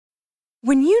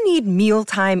When you need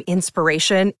mealtime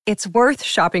inspiration, it's worth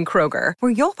shopping Kroger,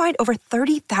 where you'll find over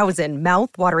 30,000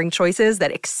 mouth-watering choices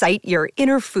that excite your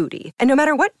inner foodie. And no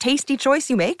matter what tasty choice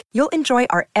you make, you'll enjoy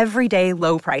our everyday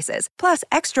low prices, plus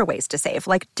extra ways to save,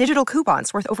 like digital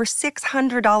coupons worth over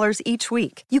 $600 each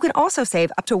week. You can also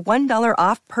save up to $1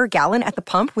 off per gallon at the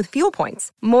pump with fuel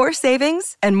points. More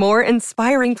savings and more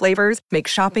inspiring flavors make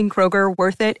shopping Kroger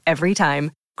worth it every time.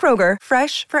 Kroger,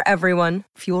 fresh for everyone.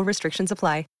 Fuel restrictions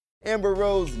apply. Amber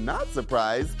Rose not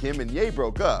surprised Kim and Ye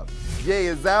broke up. Ye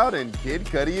is out and Kid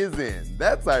Cudi is in.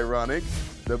 That's ironic.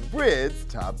 The Brits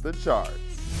top the charts.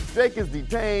 Drake is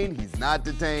detained, he's not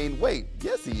detained. Wait,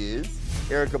 yes he is.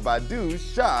 Erykah Badu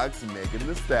shocks Megan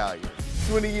Thee Stallion.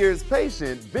 20 years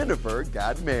patient, Bennifer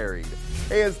got married.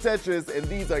 Hey, it's Tetris, and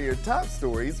these are your top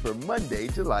stories for Monday,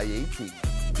 July 18th.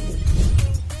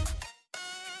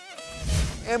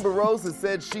 Amber Rose has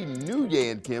said she knew Ye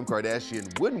and Kim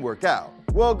Kardashian wouldn't work out.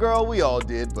 Well, girl, we all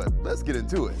did, but let's get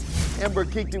into it. Amber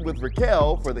kicked it with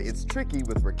Raquel for the It's Tricky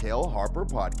with Raquel Harper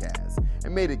podcast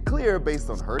and made it clear based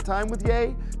on her time with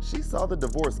Ye, she saw the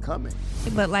divorce coming.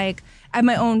 But like, I have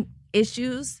my own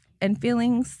issues and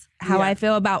feelings, how I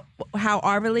feel about how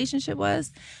our relationship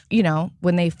was. You know,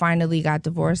 when they finally got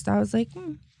divorced, I was like,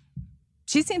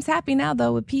 She seems happy now,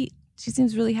 though, with Pete. She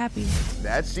seems really happy.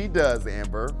 That she does,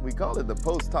 Amber. We call it the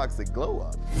post-toxic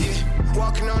glow-up. Yeah,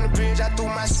 walking on the bridge, I threw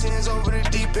my sins over the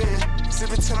deep end.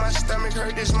 Sipping till my stomach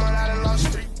hurt this month, I done lost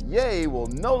 3. Ye will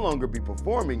no longer be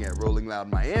performing at Rolling Loud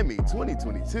Miami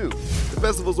 2022. The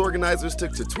festival's organizers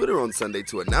took to Twitter on Sunday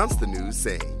to announce the news,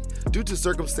 saying, due to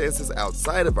circumstances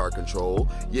outside of our control,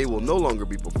 Ye will no longer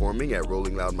be performing at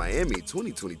Rolling Loud Miami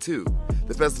 2022.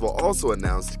 The festival also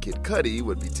announced Kid Cudi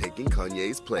would be taking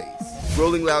Kanye's place.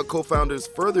 Rolling Loud co-founders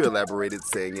further elaborated,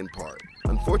 saying in part,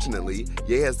 unfortunately,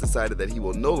 Ye has decided that he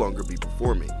will no longer be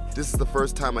performing. This is the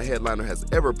first time a headliner has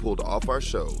ever pulled off our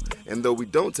show, and though we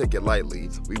don't take it lightly,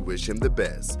 we wish him the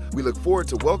best. We look forward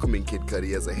to welcoming Kid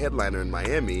Cudi as a headliner in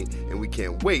Miami, and we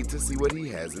can't wait to see what he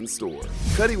has in store.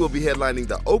 Cudi will be headlining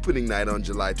the opening night on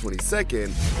July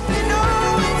 22nd.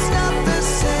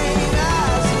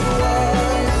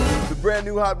 The brand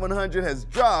new Hot 100 has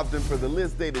dropped, and for the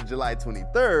list dated July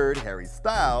 23rd, Harry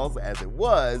Styles, As It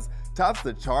Was, tops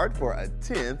the chart for a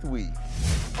 10th week.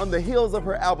 On the heels of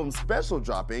her album Special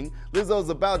dropping, Lizzo's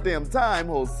About Damn Time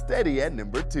holds steady at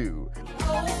number 2.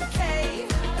 Okay,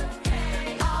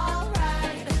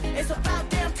 alright, it's about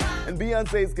damn time. And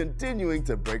Beyoncé's continuing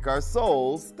to break our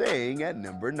souls, staying at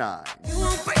number 9. You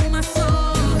won't break my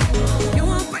soul, you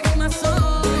won't break my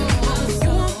soul, you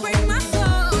won't break my soul.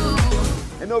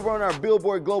 And over on our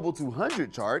Billboard Global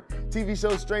 200 chart, TV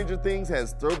show Stranger Things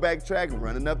has throwback track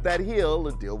Running Up That Hill,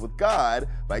 A Deal with God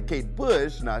by Kate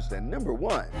Bush, notched at number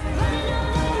 1.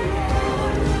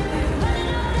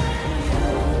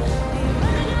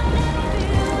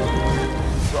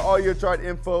 For all your chart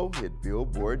info, hit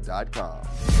Billboard.com.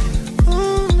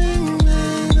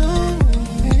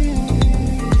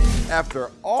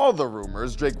 After all the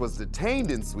rumors, Drake was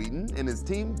detained in Sweden and his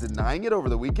team denying it over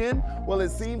the weekend. Well,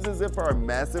 it seems as if our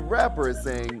massive rapper is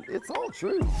saying it's all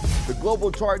true. The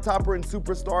global chart topper and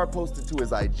superstar posted to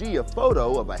his IG a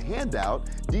photo of a handout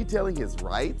detailing his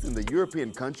rights in the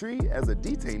European country as a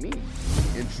detainee.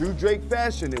 In true Drake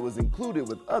fashion, it was included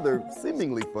with other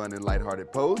seemingly fun and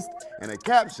lighthearted posts and a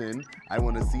caption, I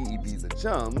want to see Ibiza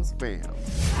chums, fam.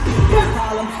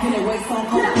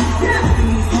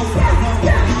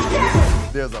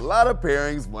 There's a lot of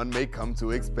pairings one may come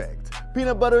to expect.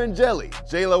 Peanut butter and jelly,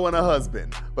 J-Lo and a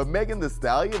husband. But Megan Thee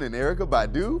Stallion and Erykah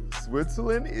Badu,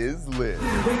 Switzerland is lit.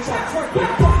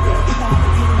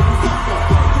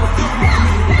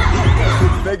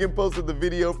 Megan posted the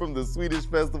video from the Swedish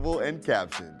festival and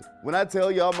captioned, when I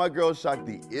tell y'all my girl shocked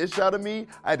the ish out of me,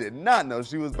 I did not know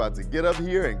she was about to get up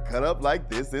here and cut up like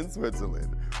this in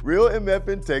Switzerland. Real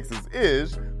MF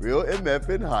Texas-ish, real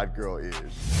MF hot girl-ish.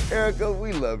 Erykah,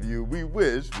 we love you. We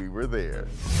wish we were there.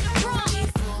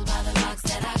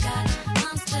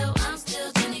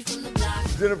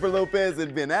 Jennifer Lopez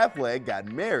and Ben Affleck got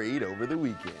married over the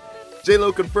weekend.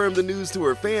 J-Lo confirmed the news to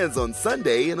her fans on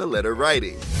Sunday in a letter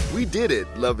writing, we did it.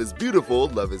 Love is beautiful,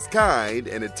 love is kind,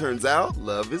 and it turns out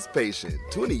love is patient.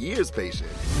 20 years patient.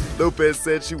 Lopez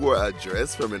said she wore a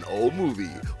dress from an old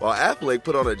movie, while Affleck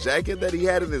put on a jacket that he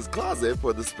had in his closet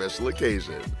for the special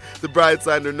occasion. The bride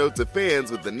signed her note to fans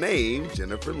with the name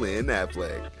Jennifer Lynn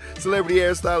Affleck. Celebrity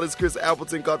hairstylist Chris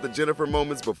Appleton caught the Jennifer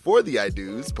moments before the I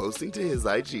do's, posting to his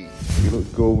IG. You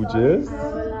look gorgeous.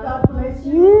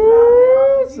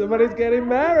 Woo! Somebody's getting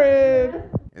married.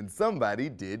 And somebody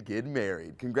did get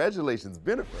married. Congratulations,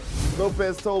 Bennifer.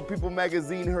 Lopez told People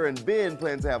magazine her and Ben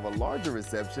plan to have a larger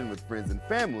reception with friends and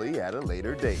family at a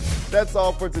later date. That's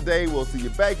all for today. We'll see you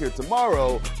back here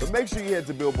tomorrow, but make sure you head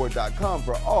to Billboard.com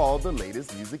for all the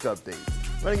latest music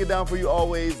updates. Running it down for you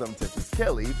always, I'm Tetris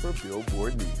Kelly for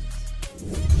Billboard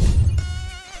News.